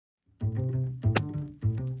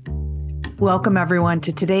Welcome, everyone,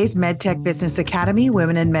 to today's MedTech Business Academy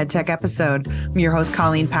Women in MedTech episode. I'm your host,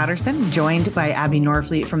 Colleen Patterson, joined by Abby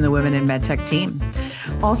Norfleet from the Women in MedTech team.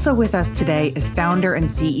 Also with us today is founder and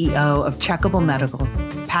CEO of Checkable Medical,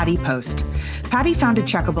 Patty Post. Patty founded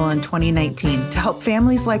Checkable in 2019 to help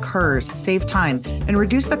families like hers save time and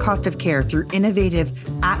reduce the cost of care through innovative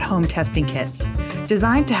at-home testing kits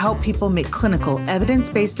designed to help people make clinical,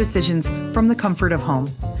 evidence-based decisions from the comfort of home.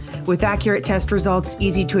 With accurate test results,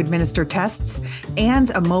 easy to administer tests,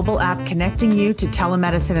 and a mobile app connecting you to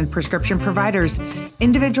telemedicine and prescription providers,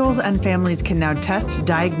 individuals and families can now test,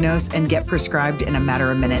 diagnose, and get prescribed in a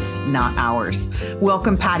matter of minutes, not hours.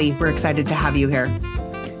 Welcome, Patty. We're excited to have you here.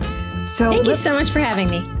 Thank you so much for having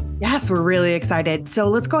me. Yes, we're really excited. So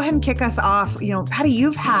let's go ahead and kick us off. Patty,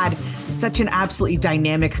 you've had such an absolutely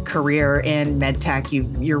dynamic career in medtech.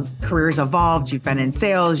 Your career's evolved. You've been in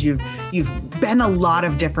sales. You've been a lot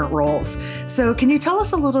of different roles. So can you tell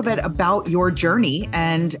us a little bit about your journey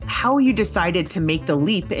and how you decided to make the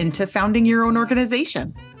leap into founding your own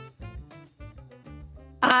organization?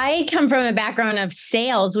 I come from a background of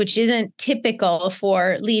sales, which isn't typical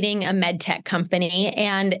for leading a med tech company.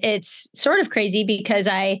 And it's sort of crazy because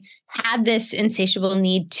I had this insatiable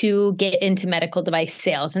need to get into medical device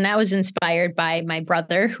sales. And that was inspired by my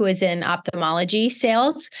brother, who is in ophthalmology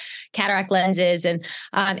sales, cataract lenses, and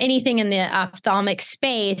anything in the ophthalmic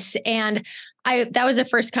space. And that was the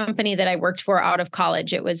first company that I worked for out of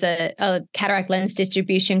college. It was a cataract lens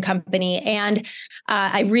distribution company. And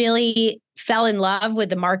I really fell in love with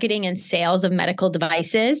the marketing and sales of medical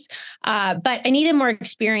devices, but I needed more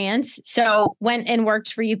experience. So went and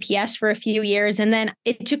worked for UPS for a few years. And then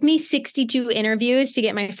it took me 62 interviews to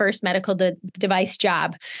get my first medical device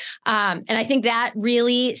job. And I think that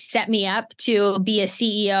really set me up to be a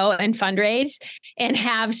CEO and fundraise and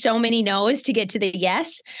have so many no's to get to the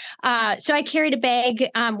yes. So I carried a bag,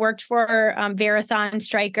 worked for Verathon,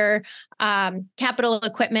 Stryker, capital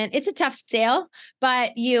equipment. It's a tough sale,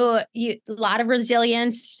 but a lot of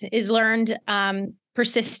resilience is learned,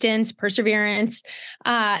 persistence, perseverance.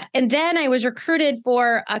 And then I was recruited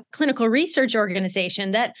for a clinical research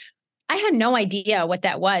organization that I had no idea what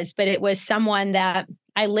that was, but it was someone that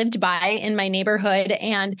I lived by in my neighborhood,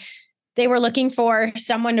 and they were looking for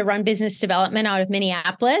someone to run business development out of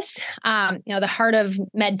Minneapolis. The heart of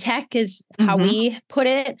med tech is how we put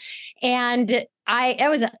it. And it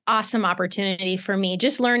was an awesome opportunity for me,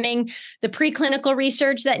 just learning the preclinical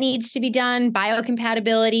research that needs to be done,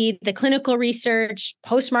 biocompatibility, the clinical research,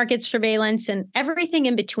 post-market surveillance, and everything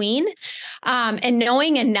in between. And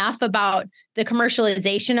knowing enough about the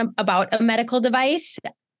commercialization about a medical device,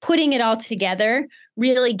 putting it all together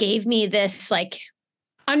really gave me this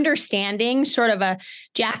understanding, sort of a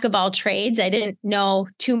jack of all trades. I didn't know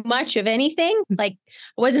too much of anything. I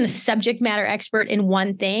wasn't a subject matter expert in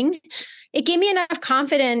one thing. It gave me enough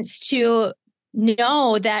confidence to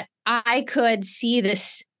know that I could see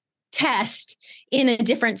this test in a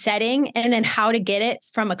different setting and then how to get it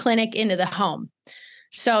from a clinic into the home.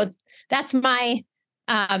 So that's my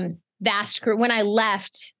vast career. When I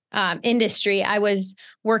left industry, I was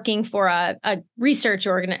working for a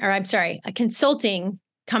consulting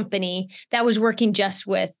company that was working just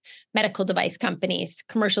with medical device companies,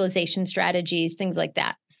 commercialization strategies, things like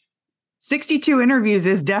that. 62 interviews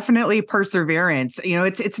is definitely perseverance.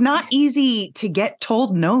 It's not easy to get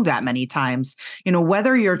told no that many times,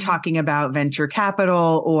 whether you're talking about venture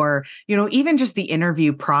capital or, even just the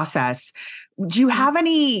interview process. Do you have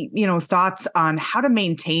any, thoughts on how to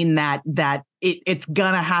maintain that it's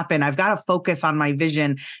going to happen? I've got to focus on my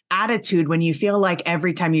vision attitude when you feel like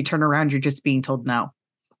every time you turn around, you're just being told no.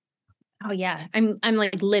 Oh yeah. I'm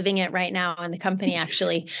living it right now in the company,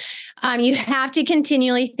 actually. You have to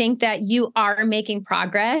continually think that you are making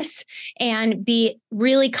progress and be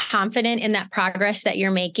really confident in that progress that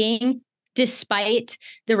you're making, despite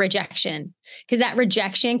the rejection, because that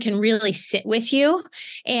rejection can really sit with you.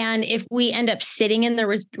 And if we end up sitting in the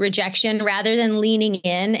rejection rather than leaning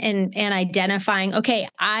in and identifying, okay,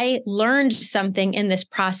 I learned something in this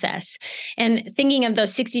process. And thinking of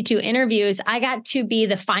those 62 interviews, I got to be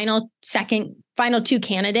the final two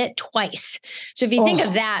candidate twice. So if you think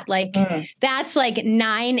of that, that's 10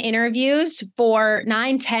 interviews,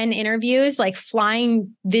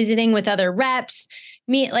 flying, visiting with other reps,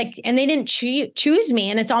 and they didn't choose me.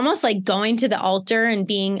 And it's almost like going to the altar and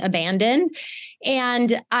being abandoned.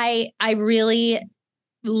 And I really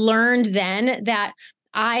learned then that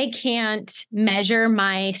I can't measure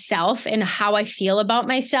myself and how I feel about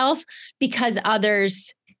myself because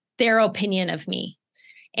others, their opinion of me.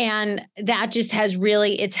 And that just has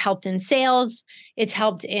really, it's helped in sales. It's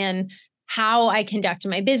helped in how I conduct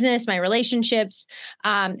my business, my relationships.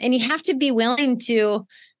 And you have to be willing to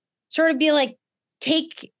sort of be like,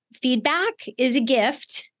 take feedback is a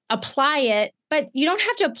gift, apply it, but you don't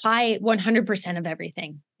have to apply 100% of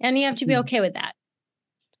everything. And you have to be okay with that.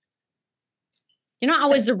 You're not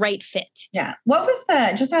always the right fit. Yeah. What was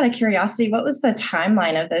just out of curiosity, what was the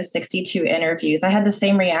timeline of those 62 interviews? I had the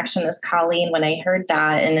same reaction as Colleen when I heard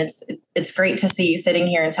that. And it's great to see you sitting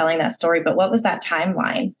here and telling that story. But what was that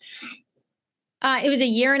timeline? It was a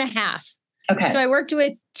year and a half. Okay. So I worked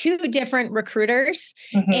with 2 different recruiters.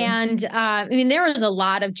 Mm-hmm. And I mean, there was a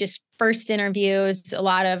lot of just first interviews, a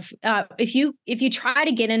lot of, if you try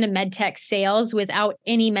to get into medtech sales without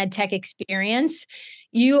any medtech experience,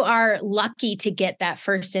 you are lucky to get that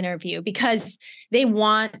first interview because they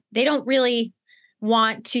don't really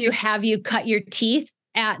want to have you cut your teeth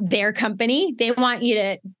at their company. They want you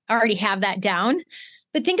to already have that down.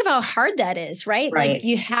 But think of how hard that is, right? Like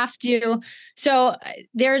you have to. So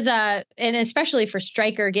and especially for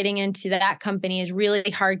Stryker, getting into that company is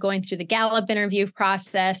really hard, going through the Gallup interview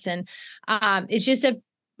process. And it's just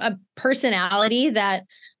a personality that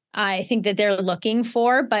I think that they're looking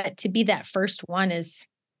for. But to be that first one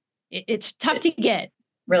it's tough to get.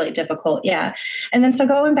 Really difficult. Yeah. And then so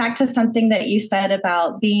going back to something that you said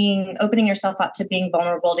about opening yourself up to being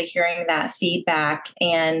vulnerable to hearing that feedback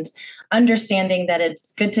and understanding that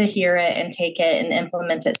it's good to hear it and take it and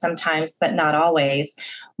implement it sometimes, but not always.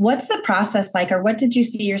 What's the process like, or what did you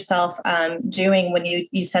see yourself doing when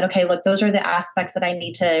you said, okay, look, those are the aspects that I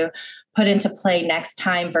need to put into play next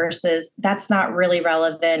time versus that's not really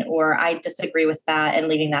relevant, or I disagree with that and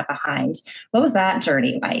leaving that behind. What was that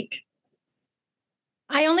journey like?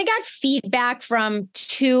 I only got feedback from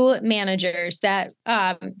 2 managers that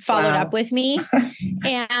followed up with me.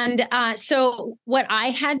 And so what I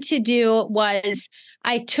had to do was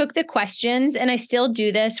I took the questions, and I still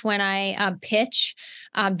do this when I pitch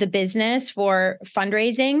the business for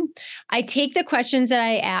fundraising. I take the questions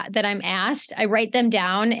that I'm asked, I write them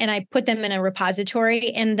down, and I put them in a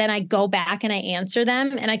repository, and then I go back and I answer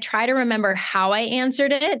them, and I try to remember how I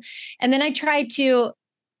answered it. And then I try to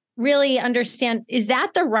really understand, is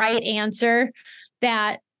that the right answer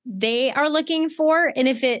that they are looking for? And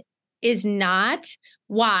if it is not,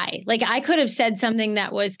 why? Like I could have said something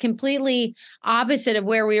that was completely opposite of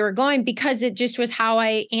where we were going because it just was how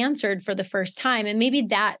I answered for the first time. And maybe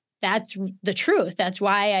that's the truth. That's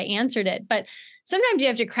why I answered it. But sometimes you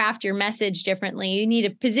have to craft your message differently. You need to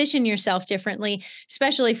position yourself differently,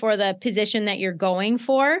 especially for the position that you're going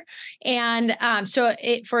for. And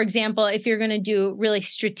for example, if you're going to do really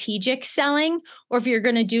strategic selling, or if you're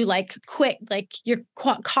going to do like quick, like you're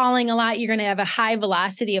calling a lot, you're going to have a high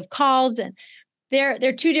velocity of calls. And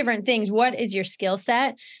they're 2 different things. What is your skill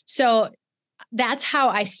set? So that's how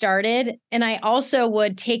I started. And I also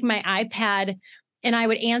would take my iPad and I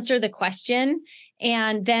would answer the question,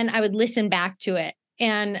 and then I would listen back to it,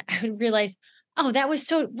 and I would realize, oh, that was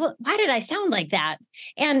why did I sound like that?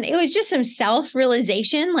 And it was just some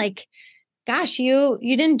self-realization, like, gosh, you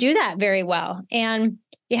didn't do that very well. And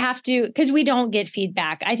you have to, because we don't get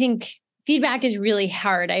feedback. I think feedback is really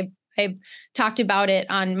hard. I've talked about it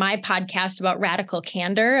on my podcast about radical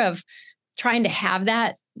candor, of trying to have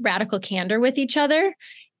that radical candor with each other.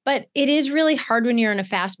 But it is really hard when you're in a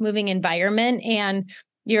fast-moving environment and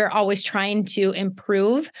you're always trying to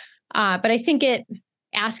improve. But I think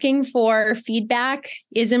asking for feedback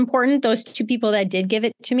is important. Those 2 people that did give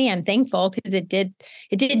it to me, I'm thankful because it did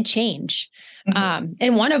change. Mm-hmm.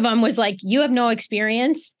 And one of them was like, you have no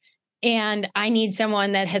experience and I need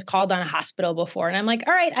someone that has called on a hospital before. And I'm like,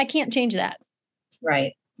 all right, I can't change that.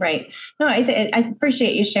 Right. Right. No, I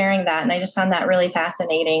appreciate you sharing that. And I just found that really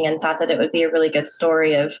fascinating and thought that it would be a really good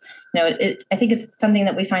story of, I think it's something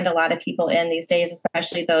that we find a lot of people in these days,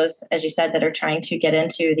 especially those, as you said, that are trying to get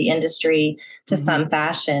into the industry to some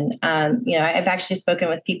fashion. I've actually spoken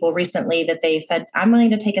with people recently that they said, I'm willing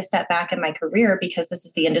to take a step back in my career because this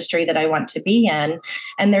is the industry that I want to be in.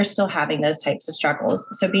 And they're still having those types of struggles.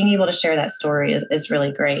 So being able to share that story is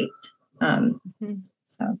really great.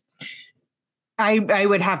 So. I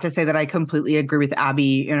would have to say that I completely agree with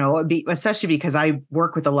Abby, especially because I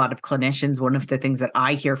work with a lot of clinicians. One of the things that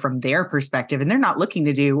I hear from their perspective, and they're not looking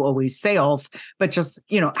to do always sales, but just,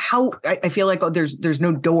 how I feel like, there's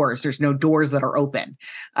no doors that are open.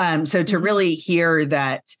 So to really hear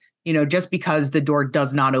that, just because the door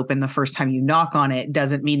does not open the first time you knock on it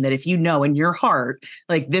doesn't mean that if you know in your heart,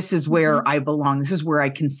 like, this is where I belong, this is where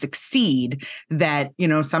I can succeed, that,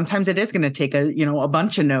 sometimes it is going to take a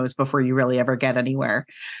bunch of no's before you really ever get anywhere.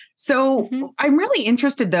 So I'm really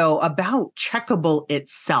interested, though, about Checkable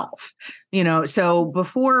itself. So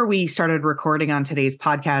before we started recording on today's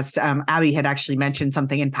podcast, Abby had actually mentioned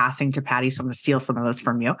something in passing to Patty, so I'm going to steal some of those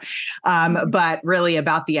from you. But really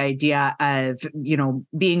about the idea of,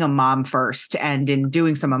 being a mom first, and in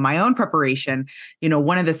doing some of my own preparation,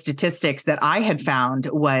 one of the statistics that I had found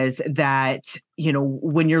was that,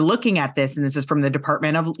 when you're looking at this, and this is from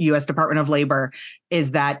the U.S. Department of Labor,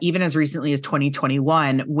 is that even as recently as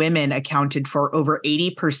 2021, women accounted for over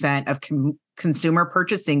 80% of consumer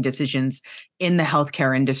purchasing decisions in the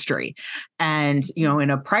healthcare industry. And, in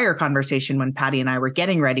a prior conversation when Patty and I were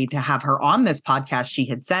getting ready to have her on this podcast, she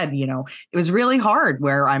had said, it was really hard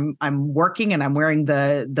where I'm working and I'm wearing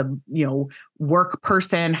the work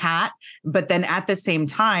person hat, but then at the same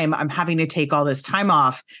time, I'm having to take all this time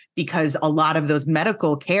off because a lot of those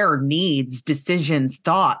medical care needs, decisions,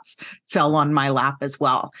 thoughts fell on my lap as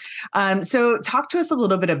well. So talk to us a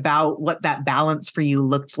little bit about what that balance for you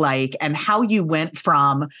looked like and how you went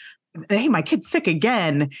from, hey, my kid's sick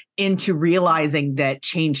again, into realizing that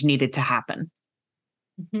change needed to happen.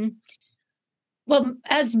 Mm-hmm. Well,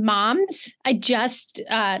 as moms, I just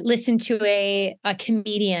listened to a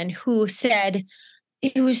comedian who said,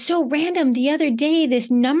 it was so random. The other day, this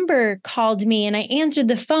number called me and I answered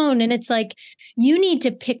the phone, and it's like, you need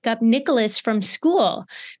to pick up Nicholas from school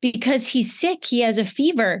because he's sick. He has a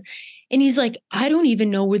fever. And he's like, I don't even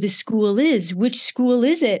know where the school is. Which school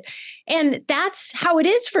is it? And that's how it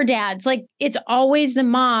is for dads. Like, it's always the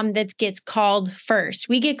mom that gets called first.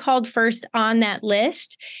 We get called first on that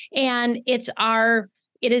list. And it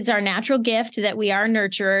is our natural gift that we are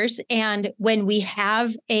nurturers. And when we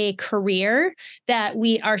have a career that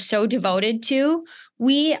we are so devoted to,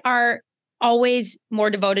 we are always more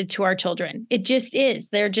devoted to our children. It just is.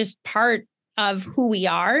 They're just part of who we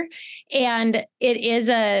are. And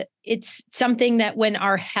it's something that when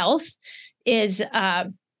our health is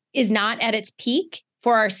not at its peak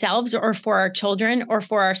for ourselves or for our children or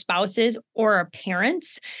for our spouses or our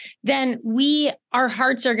parents, then our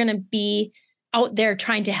hearts are going to be out there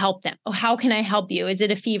trying to help them. Oh, how can I help you? Is it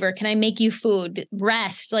a fever? Can I make you food?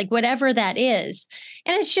 Rest? Like whatever that is.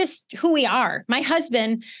 And it's just who we are. My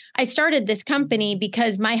husband, I started this company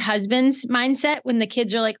because my husband's mindset when the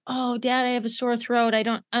kids are like, oh, Dad, I have a sore throat. I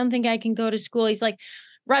don't think I can go to school. He's like,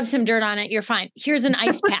 rub some dirt on it. You're fine. Here's an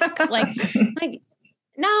ice pack.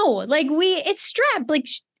 No, it's strep. Like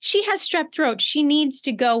she has strep throat. She needs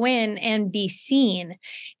to go in and be seen.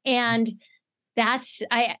 And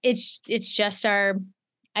it's just I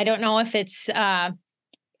don't know if it's,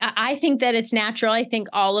 I think that it's natural. I think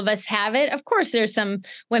all of us have it. Of course, there's some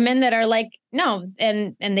women that are like, no,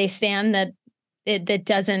 and they stand that that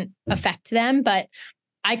doesn't affect them. But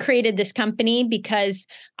I created this company because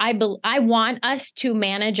I want us to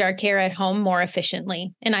manage our care at home more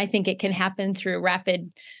efficiently. And I think it can happen through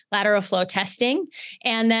rapid lateral flow testing.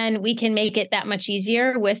 And then we can make it that much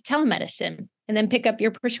easier with telemedicine. And then pick up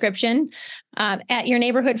your prescription at your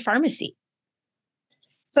neighborhood pharmacy.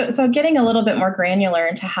 So getting a little bit more granular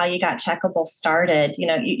into how you got Checkable started,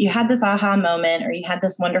 you had this aha moment, or you had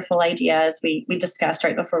this wonderful idea, as we discussed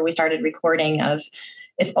right before we started recording, of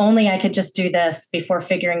if only I could just do this before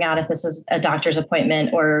figuring out if this is a doctor's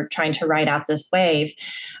appointment or trying to ride out this wave.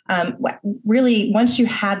 Really, once you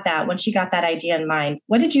got that idea in mind,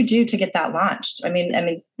 what did you do to get that launched? I mean,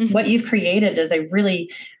 mm-hmm. What you've created is a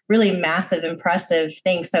really, really massive, impressive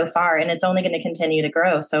thing so far, and it's only going to continue to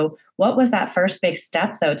grow. So what was that first big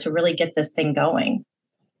step, though, to really get this thing going?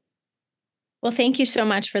 Well, thank you so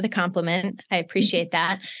much for the compliment. I appreciate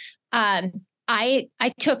that. I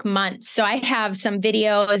took months. So I have some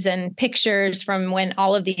videos and pictures from when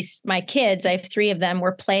all of my kids, I have 3 of them,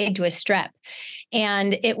 were plagued with strep.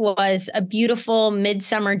 And it was a beautiful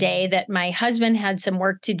midsummer day that my husband had some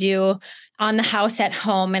work to do on the house at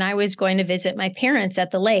home. And I was going to visit my parents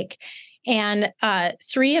at the lake. And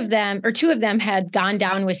 2 of them had gone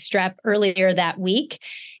down with strep earlier that week.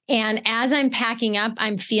 And as I'm packing up,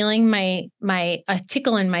 I'm feeling a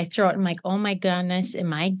tickle in my throat. I'm like, oh my goodness,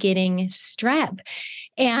 am I getting strep?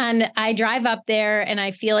 And I drive up there and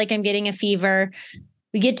I feel like I'm getting a fever.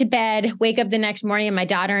 We get to bed, wake up the next morning, and my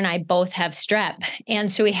daughter and I both have strep.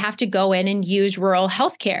 And so we have to go in and use rural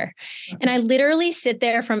healthcare. And I literally sit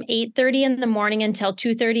there from 8:30 in the morning until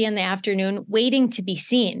 2:30 in the afternoon waiting to be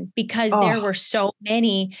seen because there were so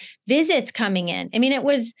many visits coming in. I mean, it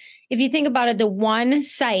was, if you think about it, the one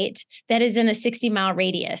site that is in a 60-mile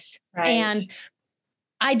radius. Right. And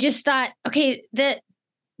I just thought, okay,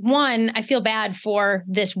 I feel bad for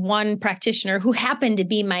this one practitioner who happened to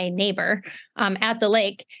be my neighbor at the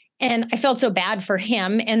lake. And I felt so bad for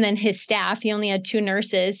him and then his staff. He only had 2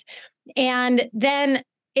 nurses. And then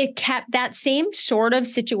it kept that same sort of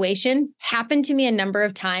situation happened to me a number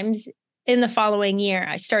of times in the following year.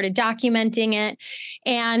 I started documenting it.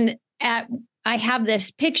 And I have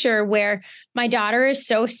this picture where my daughter is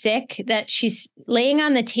so sick that she's laying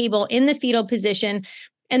on the table in the fetal position.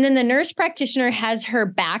 And then the nurse practitioner has her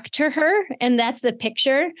back to her. And that's the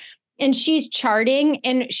picture. And she's charting.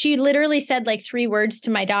 And she literally said like 3 words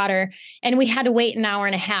to my daughter. And we had to wait an hour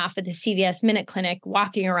and a half at the CVS Minute Clinic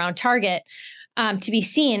walking around Target to be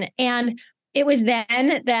seen. And it was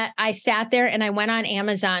then that I sat there and I went on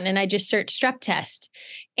Amazon and I just searched strep test.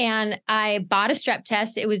 And I bought a strep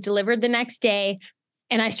test. It was delivered the next day.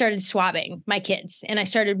 And I started swabbing my kids and I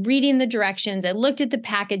started reading the directions. I looked at the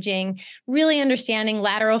packaging, really understanding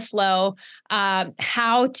lateral flow,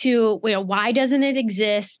 how to, why doesn't it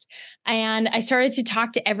exist? And I started to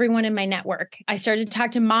talk to everyone in my network. I started to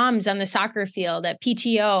talk to moms on the soccer field, at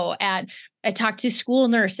PTO, I talked to school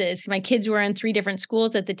nurses. My kids were in 3 different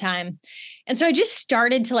schools at the time. And so I just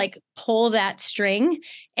started to like pull that string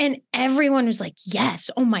and everyone was like, yes,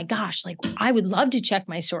 oh my gosh, like I would love to check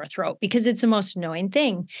my sore throat because it's the most annoying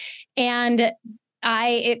thing. And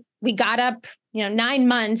we got up, 9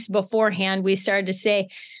 months beforehand, we started to say,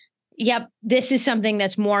 yep, this is something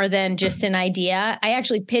that's more than just an idea. I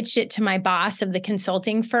actually pitched it to my boss of the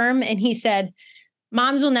consulting firm and he said,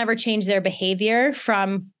 moms will never change their behavior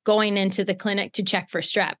from going into the clinic to check for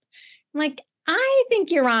strep. I'm like, I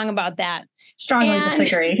think you're wrong about that. Strongly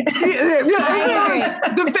disagree. I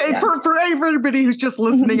agree. For everybody who's just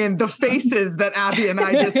listening in, the faces that Abby and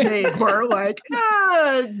I just made were like,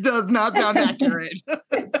 it does not sound accurate.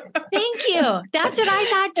 Thank you. That's what I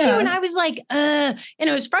thought too. Yeah. And I was like, and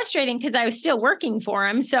it was frustrating because I was still working for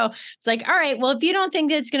him. So it's like, all right, well, if you don't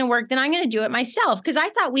think that it's going to work, then I'm going to do it myself. Because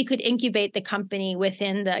I thought we could incubate the company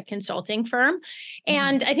within the consulting firm.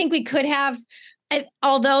 And I think we could have,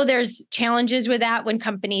 although there's challenges with that when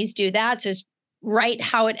companies do that. So it's right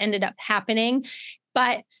how it ended up happening.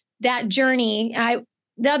 But that journey,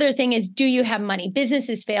 the other thing is, do you have money?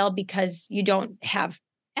 Businesses fail because you don't have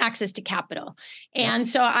access to capital. And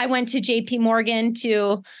so I went to JP Morgan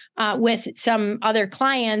with some other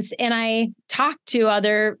clients and I talked to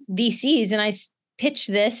other VCs and I pitched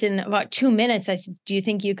this in about 2 minutes. I said, do you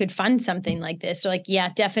think you could fund something like this? They're like, yeah,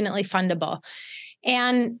 definitely fundable.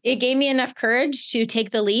 And it gave me enough courage to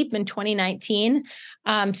take the leap in 2019,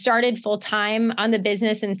 started full-time on the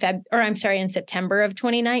business in September of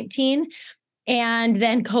 2019. And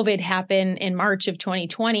then COVID happened in March of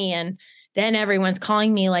 2020. And then everyone's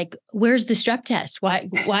calling me like, where's the strep test? Why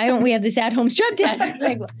don't we have this at-home strep test?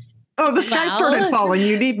 Like, oh, the sky started falling.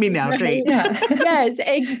 You need me now, Kate. Yeah. Yes,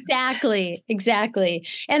 exactly.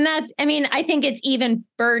 And I think it's even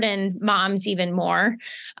burdened moms even more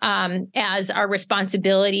as our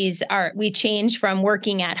responsibilities we change from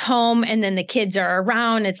working at home and then the kids are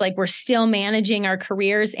around. It's like we're still managing our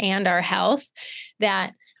careers and our health.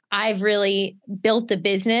 That I've really built the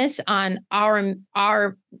business on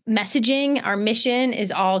our messaging. Our mission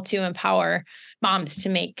is all to empower moms to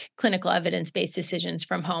make clinical evidence-based decisions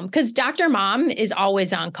from home because Dr. Mom is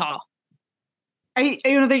always on call.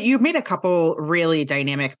 That you made a couple really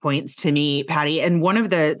dynamic points to me, Patty, and one of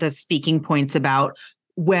the speaking points about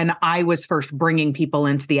when I was first bringing people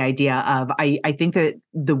into the idea of, I think that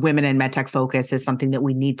the women in medtech focus is something that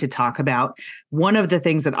we need to talk about. One of the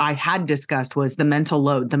things that I had discussed was the mental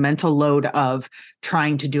load of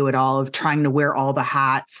trying to do it all, of trying to wear all the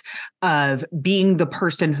hats, of being the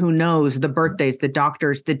person who knows the birthdays, the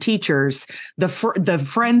doctors, the teachers, the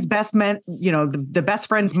friend's best man, the best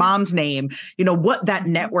friend's mom's name, what that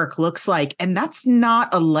network looks like. And that's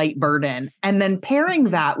not a light burden. And then pairing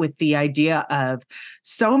that with the idea of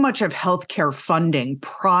so much of healthcare funding,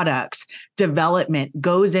 products, development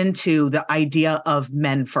goes into the idea of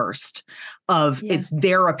men first, it's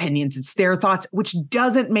their opinions, it's their thoughts, which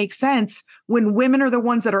doesn't make sense when women are the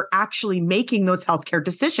ones that are actually making those healthcare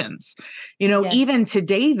decisions. Even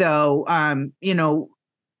today, though,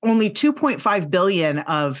 only 2.5 billion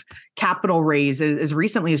of capital raise as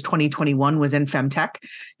recently as 2021 was in femtech,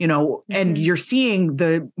 and you're seeing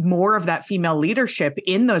the more of that female leadership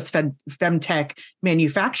in those femtech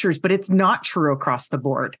manufacturers, but it's not true across the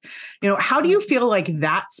board. How do you feel like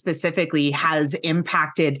that specifically has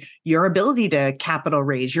impacted your ability to capital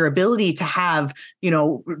raise, your ability to have,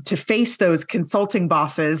 to face those consulting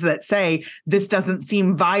bosses that say this doesn't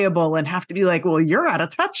seem viable and have to be like, well, you're out of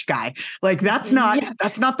touch, guy. Like that's not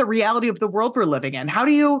the reality of the world we're living in. How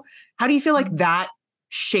do you feel like that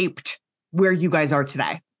shaped where you guys are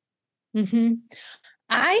today? Mm-hmm.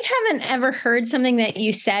 I haven't ever heard something that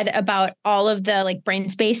you said about all of the like brain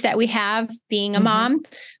space that we have being a mom,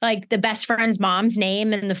 like the best friend's mom's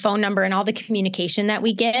name and the phone number and all the communication that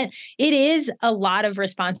we get. It is a lot of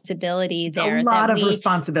responsibility there. A lot of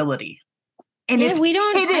responsibility. And it's I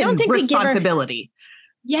don't think responsibility.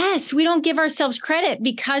 Yes, we don't give ourselves credit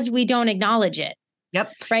because we don't acknowledge it.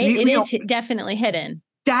 Yep. Right. It is definitely hidden.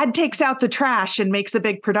 Dad takes out the trash and makes a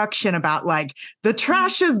big production about like the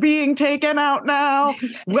trash is being taken out now.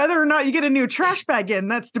 Whether or not you get a new trash bag in,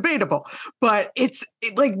 that's debatable. But it's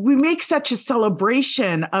like we make such a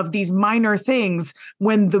celebration of these minor things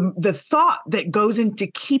when the thought that goes into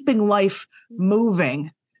keeping life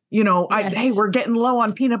moving, yes. Hey, we're getting low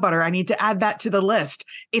on peanut butter. I need to add that to the list.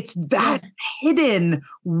 It's that hidden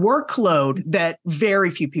workload that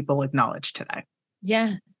very few people acknowledge today.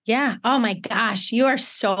 Yeah. Yeah. Oh my gosh. You are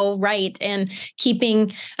so right. And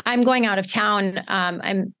I'm going out of town.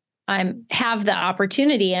 I'm have the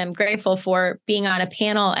opportunity. I'm grateful for being on a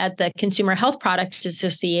panel at the Consumer Health Products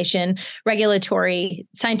Association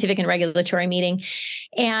scientific and regulatory meeting.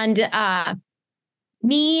 And,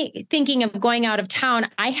 me thinking of going out of town,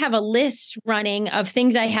 I have a list running of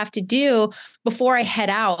things I have to do before I head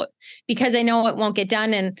out because I know it won't get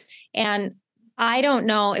done. And I don't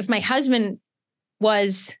know if my husband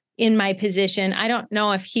was in my position, I don't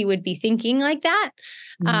know if he would be thinking like that.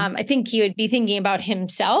 I think he would be thinking about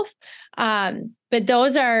himself. But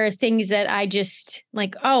those are things that I just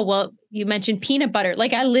like, oh, well, you mentioned peanut butter.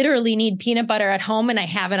 Like I literally need peanut butter at home and I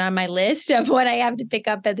have it on my list of what I have to pick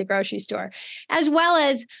up at the grocery store, as well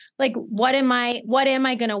as like, what am I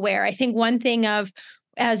going to wear? I think one thing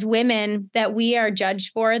as women that we are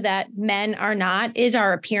judged for that men are not is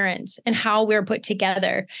our appearance and how we're put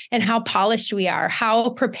together and how polished we are, how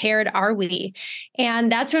prepared are we?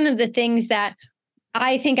 And that's one of the things that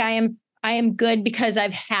I think I am good because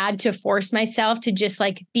I've had to force myself to just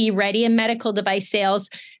like be ready in medical device sales.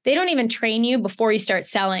 They don't even train you before you start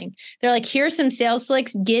selling. They're like, here's some sales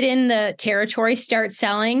slicks, get in the territory, start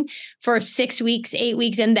selling for 6 weeks, 8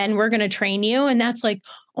 weeks, and then we're going to train you. And that's like,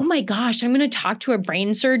 oh my gosh, I'm going to talk to a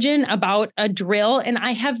brain surgeon about a drill and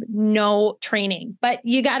I have no training, but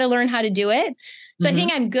you got to learn how to do it. So I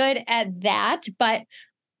think I'm good at that. But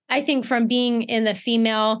I think from being a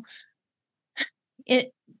female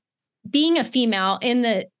in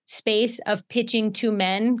the space of pitching to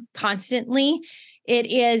men constantly,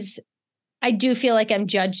 I do feel like I'm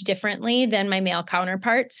judged differently than my male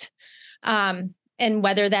counterparts. And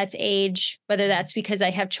whether that's age, whether that's because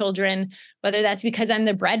I have children, whether that's because I'm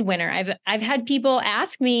the breadwinner. I've had people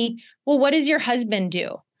ask me, well, what does your husband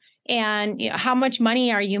do? And how much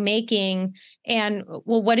money are you making? And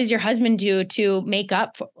well, what does your husband do to make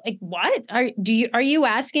up for, like, what are you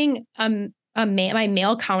asking my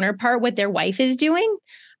male counterpart what their wife is doing?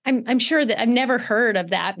 I'm sure that I've never heard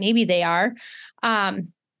of that. Maybe they are.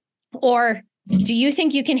 Or do you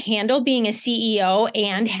think you can handle being a CEO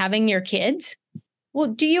and having your kids? Well,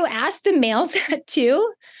 do you ask the males that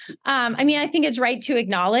too? I mean, I think it's right to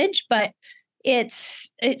acknowledge, but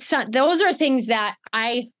those are things that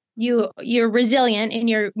you're resilient and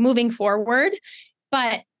you're moving forward.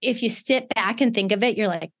 But if you sit back and think of it, you're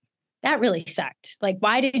like, that really sucked. Like,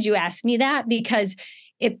 why did you ask me that? Because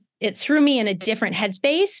it threw me in a different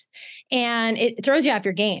headspace and it throws you off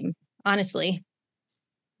your game, honestly.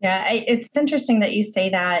 Yeah, it's interesting that you say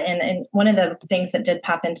that. And one of the things that did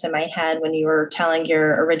pop into my head when you were telling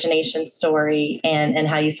your origination story and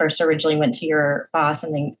how you first originally went to your boss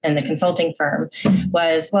in the consulting firm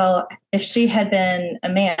was, well, if she had been a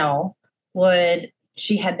male, would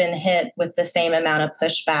she had been hit with the same amount of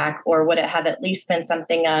pushback, or would it have at least been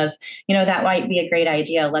something of, that might be a great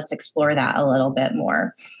idea. Let's explore that a little bit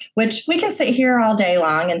more, which we can sit here all day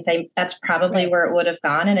long and say that's probably where it would have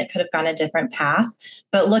gone and it could have gone a different path.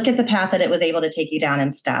 But look at the path that it was able to take you down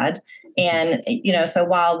instead. And, so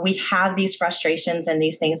while we have these frustrations and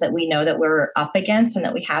these things that we know that we're up against and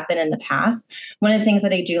that we have been in the past, one of the things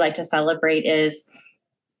that I do like to celebrate is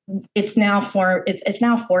it's now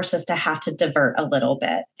forced us to have to divert a little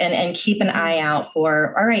bit and keep an eye out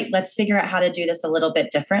for, all right, let's figure out how to do this a little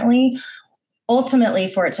bit differently.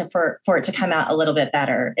 Ultimately for it to come out a little bit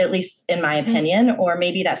better, at least in my opinion, or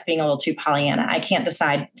maybe that's being a little too Pollyanna. I can't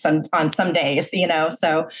decide on some days,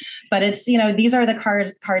 so, but it's, these are the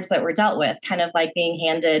cards that were dealt with, kind of like being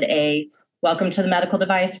handed a welcome to the medical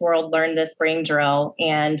device world, learn this brain drill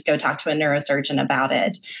and go talk to a neurosurgeon about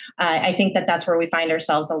it. I think that's where we find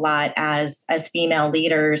ourselves a lot as female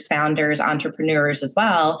leaders, founders, entrepreneurs as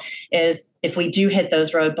well, is if we do hit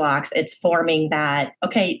those roadblocks, it's forming that,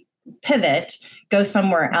 okay, pivot, go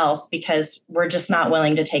somewhere else because we're just not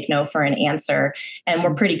willing to take no for an answer. And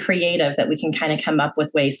we're pretty creative that we can kind of come up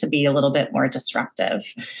with ways to be a little bit more disruptive.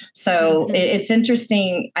 So it's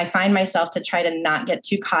interesting. I find myself to try to not get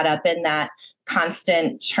too caught up in that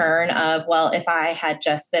constant churn of, well, if I had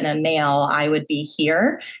just been a male, I would be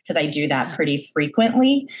here, because I do that pretty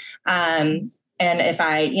frequently. And if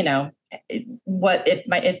I, what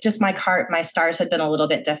if just my stars had been a little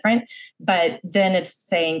bit different, but then it's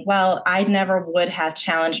saying, well, I never would have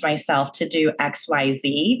challenged myself to do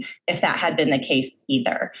XYZ if that had been the case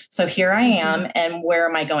either. So here I am, and where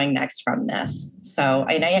am I going next from this? So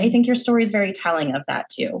I think your story is very telling of that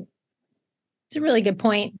too. It's a really good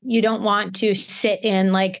point. You don't want to sit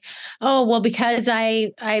in like, oh, well, because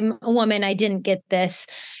I'm a woman, I didn't get this.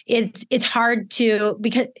 It's hard to,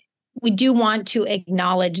 because we do want to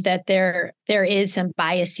acknowledge that there is some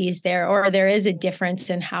biases there, or there is a difference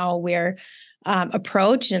in how we're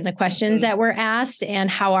approached and the questions that we're asked, and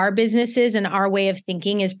how our businesses and our way of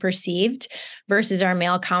thinking is perceived versus our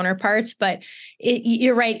male counterparts. But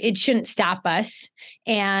you're right, it shouldn't stop us,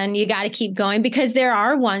 and you got to keep going, because there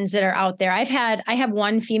are ones that are out there. I have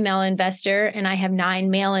one female investor and I have 9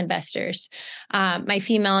 male investors. My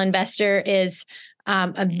female investor is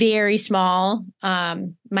a very small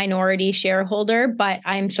minority shareholder, but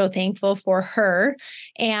I'm so thankful for her.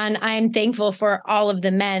 And I'm thankful for all of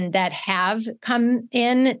the men that have come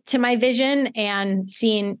in to my vision and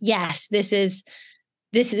seen, yes, this is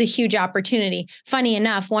a huge opportunity. Funny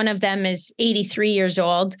enough, one of them is 83 years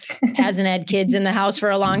old, hasn't had kids in the house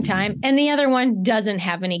for a long time. And the other one doesn't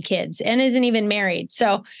have any kids and isn't even married.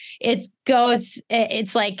 So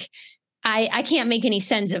it's like, I can't make any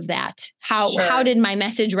sense of that. How did my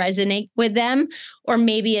message resonate with them? Or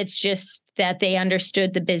maybe it's just that they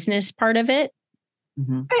understood the business part of it.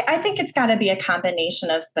 Mm-hmm. I think it's got to be a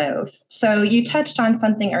combination of both. So you touched on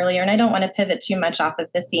something earlier, and I don't want to pivot too much off of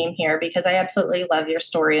the theme here, because I absolutely love your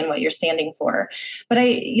story and what you're standing for. But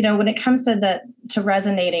when it comes to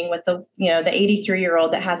resonating with the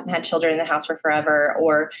 83-year-old that hasn't had children in the house for forever,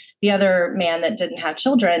 or the other man that didn't have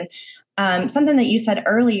children, something that you said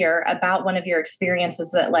earlier about one of your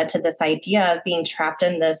experiences that led to this idea of being trapped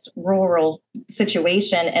in this rural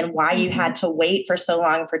situation and why you had to wait for so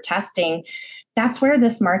long for testing. That's where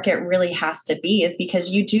this market really has to be, is because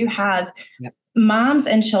you do have moms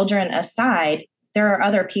and children aside. There are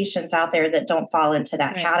other patients out there that don't fall into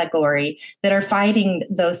that category that are fighting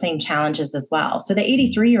those same challenges as well. So the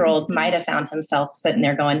 83-year-old might have found himself sitting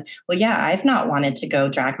there going, well, yeah, I've not wanted to go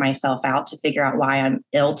drag myself out to figure out why I'm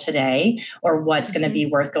ill today, or what's going to be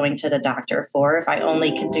worth going to the doctor for if I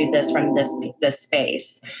only could do this from this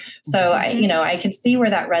space. So I could see where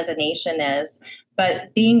that resonance is.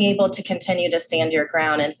 But being able to continue to stand your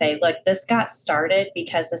ground and say, look, this got started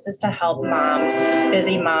because this is to help moms,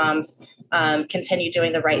 busy moms, continue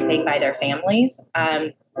doing the right thing by their families.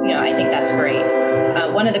 I think that's great.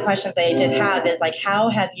 One of the questions I did have is like, how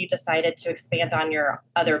have you decided to expand on your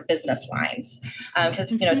other business lines?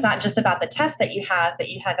 Because it's not just about the test that you have, but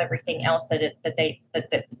you have everything else that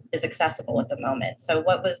is accessible at the moment. So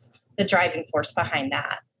what was the driving force behind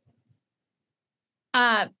that?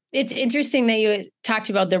 It's interesting that you talked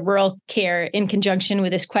about the rural care in conjunction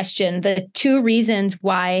with this question. The 2 reasons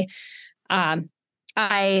why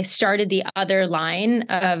I started the other line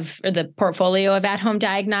or the portfolio of at-home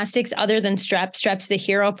diagnostics, other than Strep's the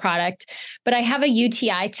hero product, but I have a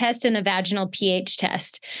UTI test and a vaginal pH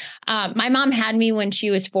test. My mom had me when she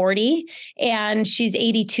was 40, and she's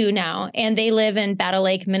 82 now, and they live in Battle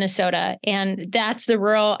Lake, Minnesota. And that's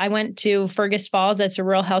I went to Fergus Falls. That's a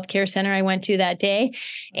rural healthcare center I went to that day.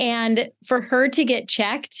 And for her to get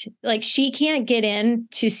checked, like, she can't get in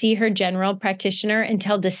to see her general practitioner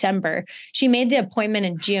until December. She made the appointment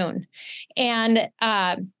in June, and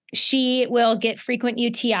she will get frequent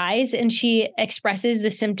UTIs, and she expresses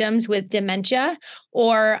the symptoms with dementia,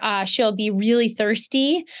 or she'll be really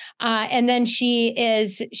thirsty. And then she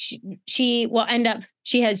will end up,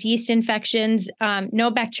 she has yeast infections,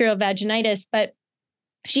 no bacterial vaginitis, but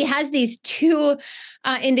she has these 2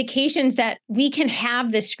 indications that we can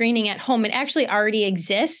have this screening at home. It actually already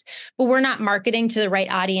exists, but we're not marketing to the right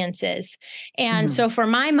audiences. And so for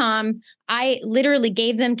my mom, I literally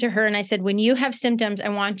gave them to her, and I said, when you have symptoms, I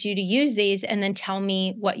want you to use these and then tell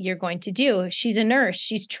me what you're going to do. She's a nurse,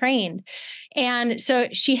 she's trained. And so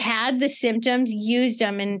she had the symptoms, used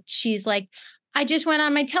them, and she's like, I just went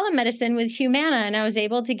on my telemedicine with Humana, and I was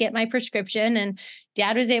able to get my prescription, and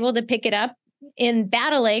Dad was able to pick it up in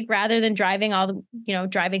Battle Lake rather than driving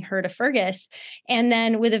her to Fergus. And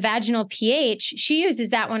then with a vaginal pH, she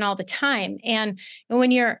uses that one all the time. And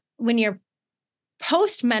when you're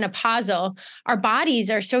post-menopausal, our bodies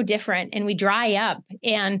are so different and we dry up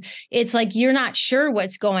and it's like you're not sure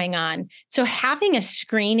what's going on. So having a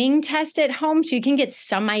screening test at home so you can get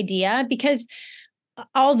some idea, because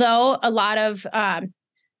although a lot of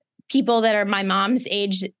people that are my mom's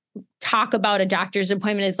age talk about a doctor's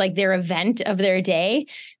appointment as like their event of their day,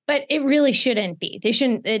 but it really shouldn't be. It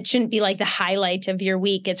shouldn't be like the highlight of your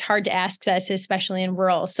week. It's hard to access, especially in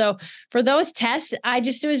rural. So for those tests,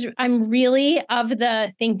 I'm really of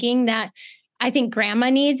the thinking that I think grandma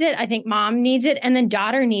needs it. I think mom needs it. And then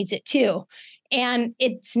daughter needs it too. And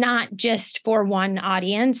it's not just for one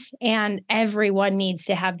audience, and everyone needs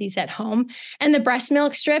to have these at home. And the breast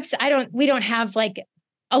milk strips, we don't have like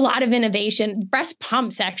a lot of innovation. Breast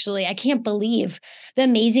pumps, actually, I can't believe the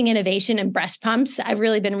amazing innovation in breast pumps. I've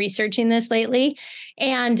really been researching this lately.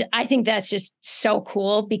 And I think that's just so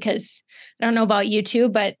cool because I don't know about you too,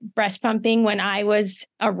 but breast pumping when I was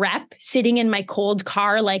a rep sitting in my cold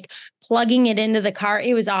car, like plugging it into the car,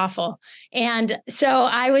 it was awful. And so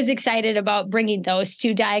I was excited about bringing those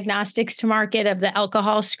two diagnostics to market of the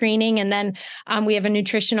alcohol screening. And then we have a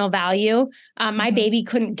nutritional value. My baby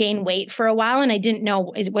couldn't gain weight for a while and I didn't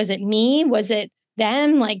know, was it me? Was it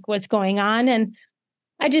them? Like what's going on? And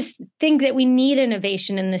I just think that we need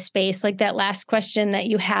innovation in this space. Like that last question that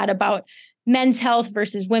you had about men's health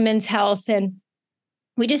versus women's health. And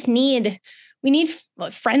we need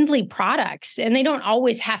friendly products, and they don't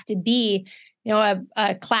always have to be,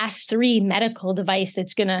 a class 3 medical device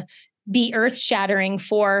that's going to be earth shattering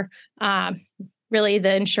for really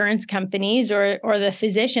the insurance companies or the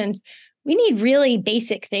physicians. We need really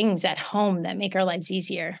basic things at home that make our lives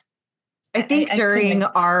easier. I think during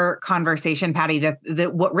our conversation, Patty, that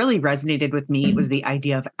what really resonated with me was the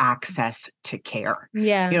idea of access to care.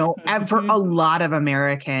 Yeah. For a lot of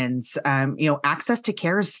Americans, access to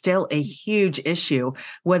care is still a huge issue,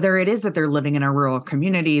 whether it is that they're living in a rural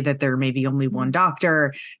community, that there may be only one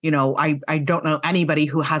doctor. I don't know anybody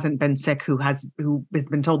who hasn't been sick, who has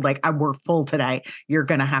been told like, we're full today, you're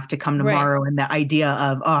going to have to come tomorrow. Right. And the idea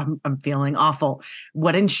of, I'm feeling awful,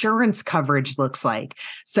 what insurance coverage looks like.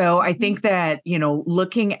 So I think that,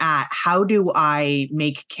 looking at how do I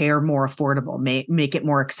make care more affordable, make it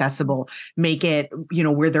more accessible, make it,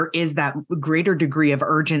 where there is that greater degree of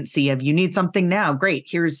urgency of you need something now. Great.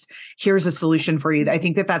 Here's a solution for you. I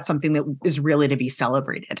think that that's something that is really to be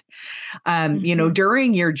celebrated.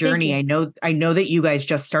 During your journey, I know that you guys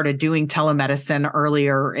just started doing telemedicine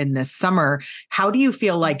earlier in this summer. How do you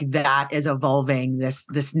feel like that is evolving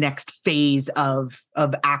this next phase of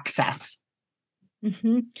access?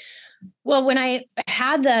 Mm-hmm. Well, when I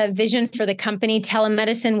had the vision for the company,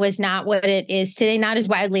 telemedicine was not what it is today, not as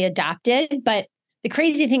widely adopted. But the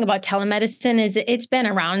crazy thing about telemedicine is it's been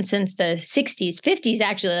around since the 60s, 50s,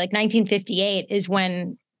 actually, like 1958 is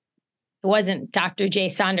when it wasn't Dr. J.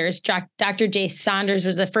 Saunders. Dr. J. Saunders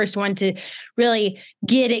was the first one to really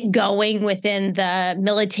get it going within the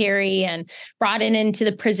military and brought it into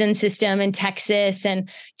the prison system in Texas. And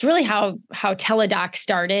it's really how Teladoc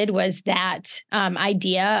started, was that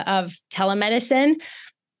idea of telemedicine.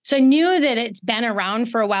 So I knew that it's been around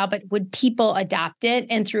for a while, but would people adopt it?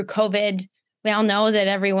 And through COVID, we all know that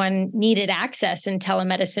everyone needed access, and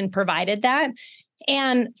telemedicine provided that.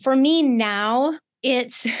 And for me now,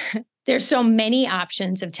 there's so many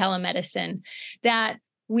options of telemedicine that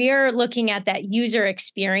we're looking at that user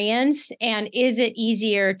experience. And is it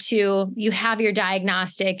easier you have your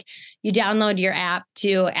diagnostic, you download your app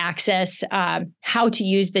to access how to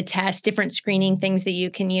use the test, different screening things that you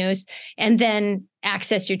can use, and then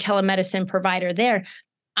access your telemedicine provider there.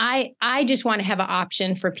 I just want to have an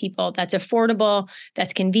option for people that's affordable,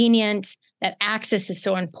 that's convenient, that access is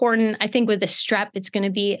so important. I think with the strep, it's going to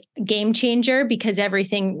be a game changer because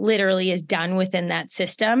everything literally is done within that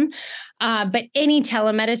system. But any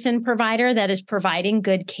telemedicine provider that is providing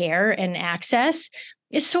good care and access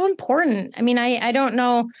is so important. I mean, I don't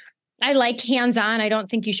know. I like hands-on. I don't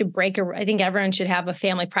think you should I think everyone should have a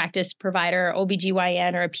family practice provider,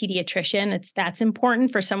 OBGYN, or a pediatrician. That's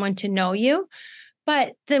important for someone to know you.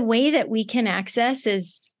 But the way that we can access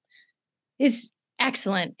is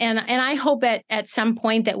excellent. And I hope at some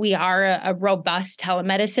point that we are a robust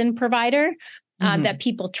telemedicine provider that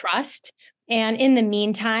people trust. And in the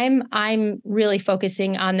meantime, I'm really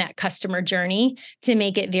focusing on that customer journey to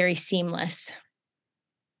make it very seamless.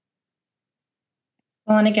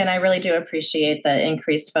 Well, and again, I really do appreciate the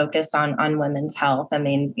increased focus on women's health. I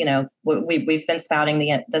mean, we've been spouting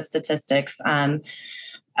the statistics.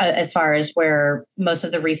 as far as where most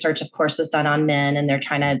of the research, of course, was done on men, and they're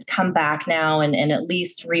trying to come back now and at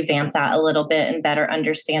least revamp that a little bit and better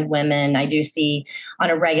understand women. I do see on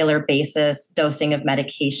a regular basis dosing of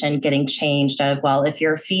medication getting changed of, well, if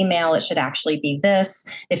you're a female, it should actually be this.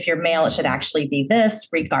 If you're male, it should actually be this,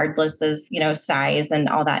 regardless of, size and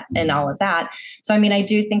all that and all of that. So, I mean, I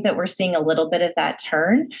do think that we're seeing a little bit of that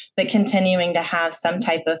turn, but continuing to have some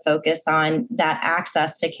type of focus on that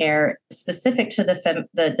access to care specific to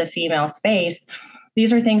the female space.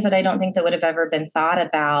 These are things that I don't think that would have ever been thought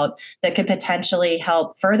about that could potentially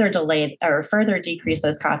help further delay or further decrease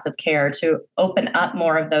those costs of care, to open up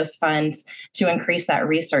more of those funds to increase that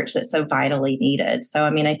research that's so vitally needed. So, I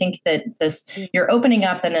mean, I think that you're opening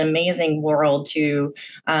up an amazing world to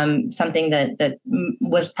something that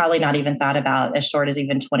was probably not even thought about as short as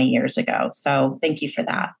even 20 years ago. So thank you for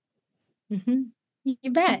that. Mm-hmm.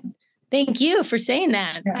 You bet. Thank you for saying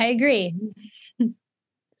that. Yeah. I agree.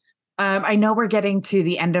 I know we're getting to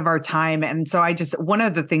the end of our time. And so one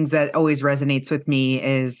of the things that always resonates with me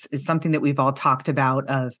is something that we've all talked about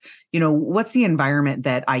of, what's the environment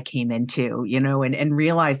that I came into, and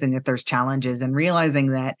realizing that there's challenges and realizing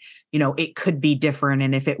that, it could be different.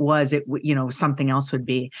 And if it was, something else would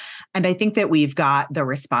be. And I think that we've got the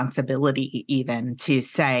responsibility even to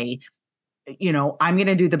say, I'm going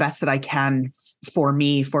to do the best that I can for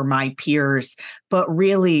me, for my peers, but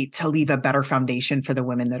really to leave a better foundation for the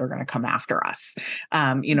women that are going to come after us.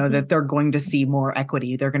 That they're going to see more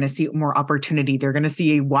equity. They're going to see more opportunity. They're going to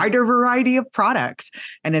see a wider variety of products.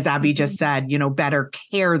 And as Abby just said, better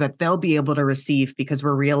care that they'll be able to receive, because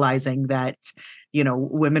we're realizing that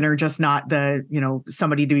women are just not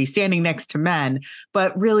somebody to be standing next to men,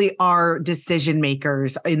 but really are decision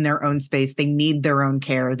makers in their own space. They need their own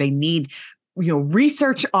care. They need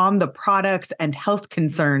research on the products and health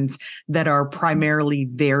concerns that are primarily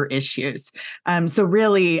their issues. So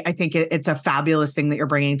really, I think it's a fabulous thing that you're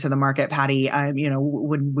bringing to the market, Patty.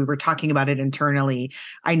 When we were talking about it internally,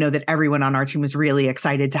 I know that everyone on our team was really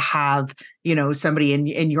excited to have, somebody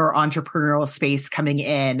in your entrepreneurial space coming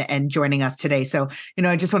in and joining us today. So,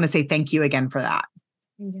 I just want to say thank you again for that.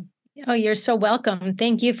 Oh, you're so welcome.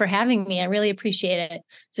 Thank you for having me. I really appreciate it.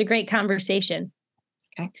 It's a great conversation.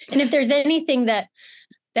 Okay. And if there's anything that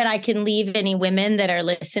I can leave any women that are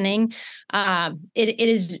listening,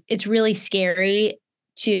 it's really scary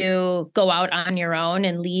to go out on your own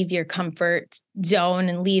and leave your comfort zone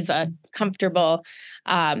and leave a comfortable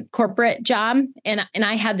corporate job. And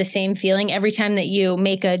I had the same feeling every time that you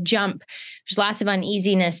make a jump. There's lots of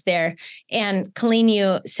uneasiness there. And Colleen,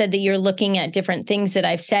 you said that you're looking at different things that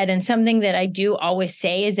I've said. And something that I do always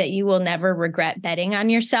say is that you will never regret betting on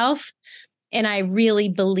yourself. And I really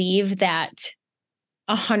believe that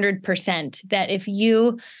 100%, that if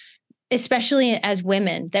you, especially as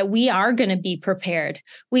women, that we are going to be prepared.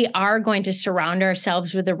 We are going to surround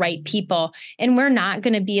ourselves with the right people, and we're not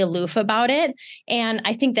going to be aloof about it. And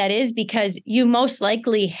I think that is because you most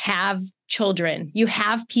likely have children. You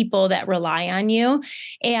have people that rely on you,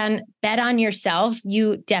 and bet on yourself.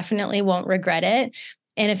 You definitely won't regret it.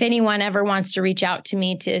 And if anyone ever wants to reach out to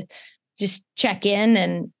me to just check in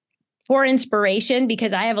and for inspiration,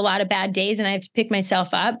 because I have a lot of bad days and I have to pick myself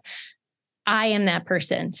up, I am that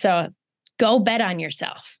person. So go bet on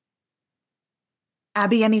yourself.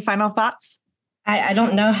 Abby, any final thoughts? I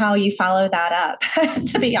don't know how you follow that up,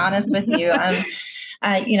 to be honest with you.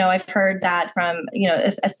 I've heard that from,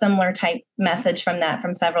 a similar type message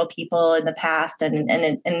from several people in the past,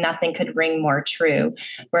 and nothing could ring more true.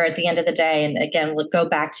 Where at the end of the day, and again, we'll go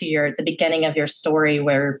back to the beginning of your story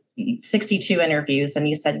where 62 interviews, and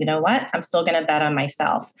you said, you know what, I'm still going to bet on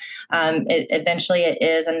myself. Eventually it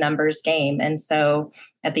is a numbers game. And so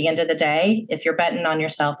at the end of the day, if you're betting on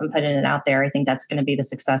yourself and putting it out there, I think that's going to be the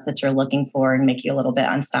success that you're looking for and make you a little bit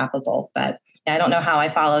unstoppable. But I don't know how I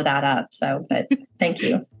follow that up. So, but thank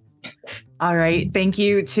you. All right. Thank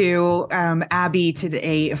you to Abby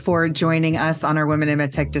today for joining us on our Women in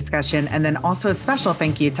MedTech discussion. And then also a special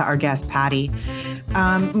thank you to our guest, Patty.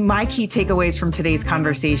 My key takeaways from today's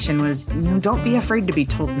conversation was, don't be afraid to be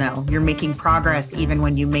told no. You're making progress even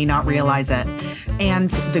when you may not realize it. And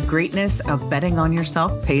the greatness of betting on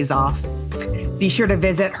yourself pays off. Be sure to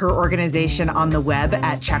visit her organization on the web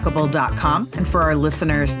at checkable.com. And for our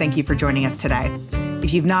listeners, thank you for joining us today.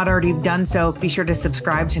 If you've not already done so, be sure to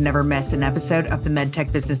subscribe to never miss an episode of the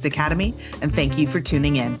MedTech Business Academy. And thank you for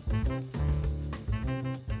tuning in.